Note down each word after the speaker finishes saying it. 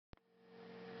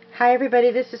Hi everybody,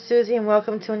 this is Susie and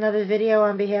welcome to another video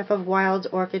on behalf of Wild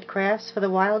Orchid Crafts for the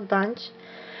Wild Bunch.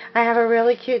 I have a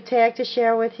really cute tag to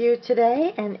share with you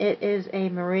today, and it is a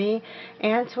Marie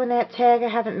Antoinette tag. I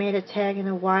haven't made a tag in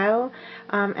a while,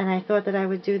 and I thought that I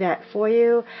would do that for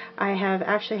you. I have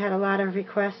actually had a lot of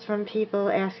requests from people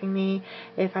asking me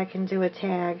if I can do a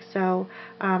tag, so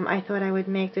I thought I would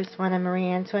make this one a Marie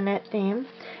Antoinette theme.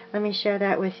 Let me share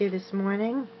that with you this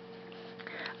morning.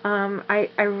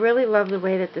 I really love the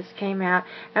way that this came out,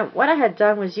 and what I had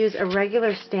done was use a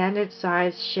regular standard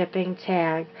size shipping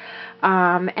tag,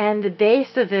 and the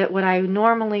base of it, what I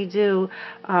normally do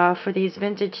for these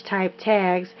vintage type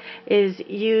tags is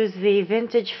use the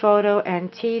Vintage Photo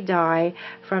and Tea dye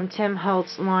from Tim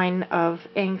Holtz line of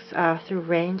inks through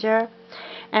Ranger,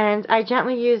 and I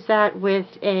gently use that with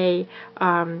a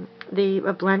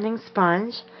blending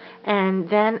sponge, and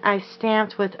then I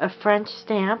stamped with a French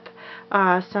stamp,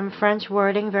 some French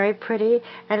wording, very pretty,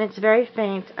 and it's very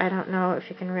faint. I don't know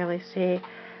if you can really see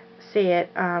it,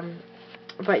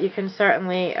 but you can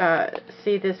certainly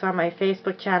see this on my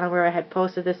Facebook channel where I had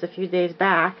posted this a few days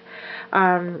back.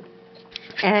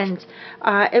 And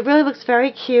it really looks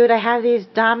very cute. I have these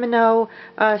domino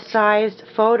sized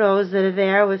photos that are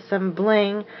there with some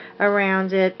bling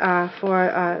around it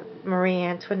for Marie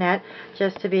Antoinette,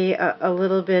 just to be a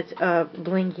little bit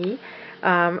blingy.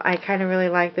 I kind of really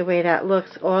like the way that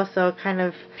looks, also kind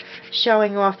of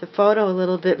showing off the photo a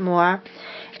little bit more.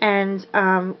 And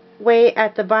way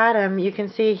at the bottom you can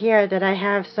see here that I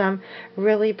have some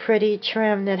really pretty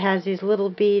trim that has these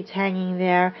little beads hanging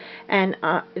there, and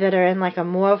that are in like a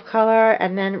mauve color,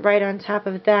 and then right on top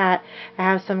of that I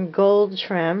have some gold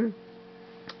trim.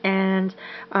 And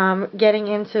getting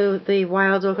into the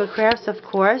Wild Orchid Crafts, of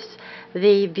course,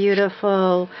 the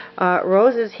beautiful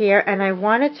roses here, and I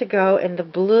wanted to go in the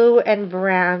blue and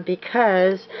brown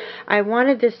because I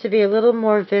wanted this to be a little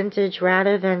more vintage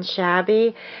rather than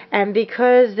shabby, and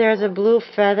because there's a blue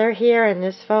feather here in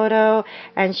this photo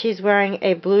and she's wearing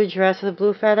a blue dress with a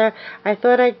blue feather, I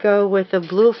thought I'd go with the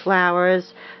blue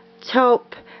flowers,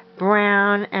 taupe,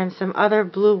 brown, and some other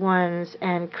blue ones,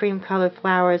 and cream colored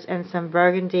flowers, and some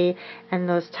burgundy, and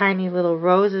those tiny little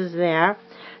roses there.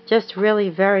 Just really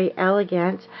very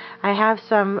elegant. I have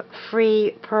some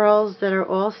free pearls that are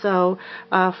also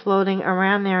floating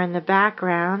around there in the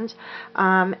background,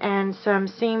 and some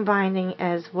seam binding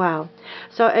as well.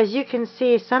 So as you can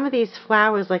see, some of these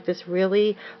flowers, like this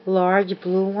really large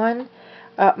blue one,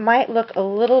 might look a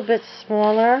little bit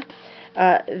smaller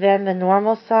than the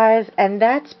normal size, and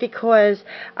that's because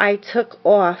I took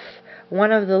off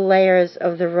one of the layers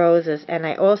of the roses, and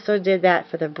I also did that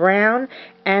for the brown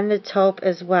and the taupe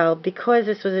as well. Because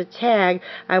this was a tag,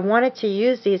 I wanted to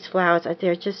use these flowers.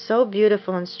 They're just so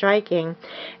beautiful and striking,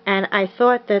 and I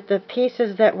thought that the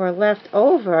pieces that were left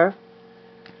over,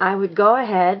 I would go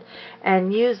ahead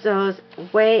and use those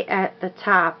way at the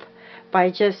top by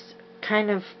just kind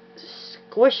of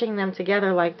squishing them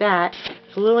together like that,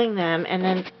 gluing them, and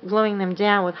then gluing them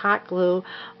down with hot glue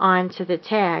onto the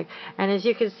tag. And as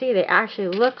you can see, they actually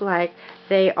look like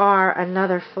they are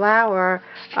another flower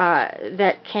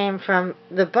that came from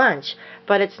the bunch,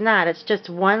 but it's not. It's just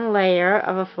one layer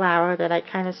of a flower that I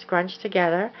kind of scrunched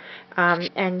together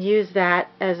and used that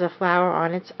as a flower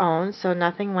on its own, so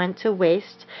nothing went to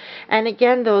waste. And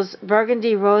again, those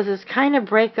burgundy roses kind of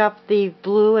break up the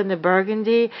blue and the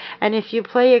burgundy, and if you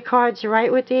play your cards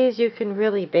right with these, you can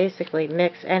really basically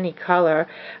mix any color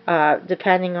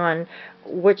depending on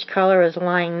which color is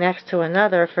lying next to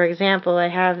another. For example, I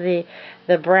have the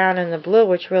brown and the blue,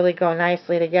 which really go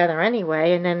nicely together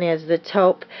anyway, and then there's the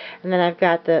taupe, and then I've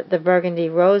got the burgundy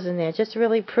rose in there, just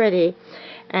really pretty.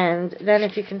 And then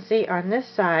if you can see on this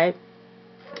side,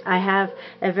 I have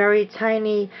a very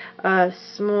tiny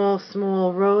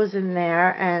small rose in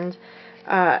there, and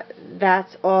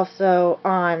that's also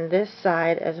on this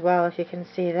side as well, if you can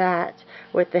see that,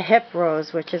 with the hip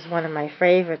rose, which is one of my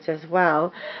favorites as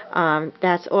well.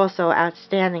 That's also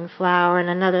outstanding flower, and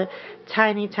another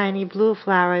tiny blue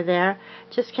flower there.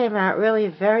 Just came out really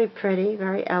very pretty,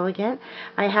 very elegant.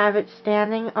 I have it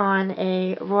standing on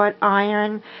a wrought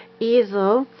iron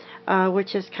easel,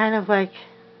 which is kind of like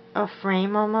a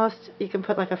frame almost. You can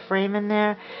put like a frame in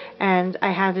there, and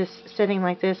I have this sitting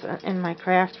like this in my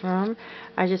craft room.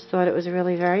 I just thought it was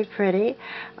really very pretty,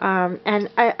 and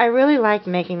I really like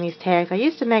making these tags. I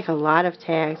used to make a lot of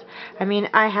tags. I mean,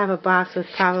 I have a box with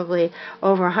probably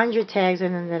over 100 tags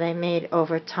in them that I made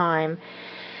over time.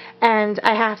 And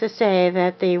I have to say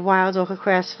that the Wild Ochre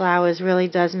Crest flowers really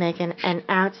does make an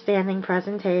outstanding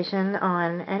presentation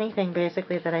on anything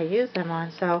basically that I use them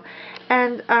on. So,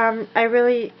 and I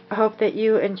really hope that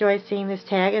you enjoy seeing this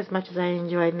tag as much as I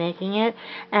enjoyed making it.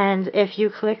 And if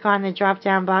you click on the drop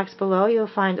down box below, you'll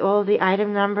find all of the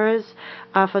item numbers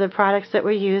for the products that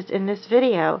were used in this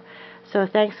video. So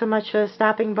thanks so much for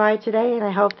stopping by today, and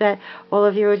I hope that all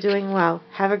of you are doing well.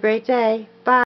 Have a great day. Bye.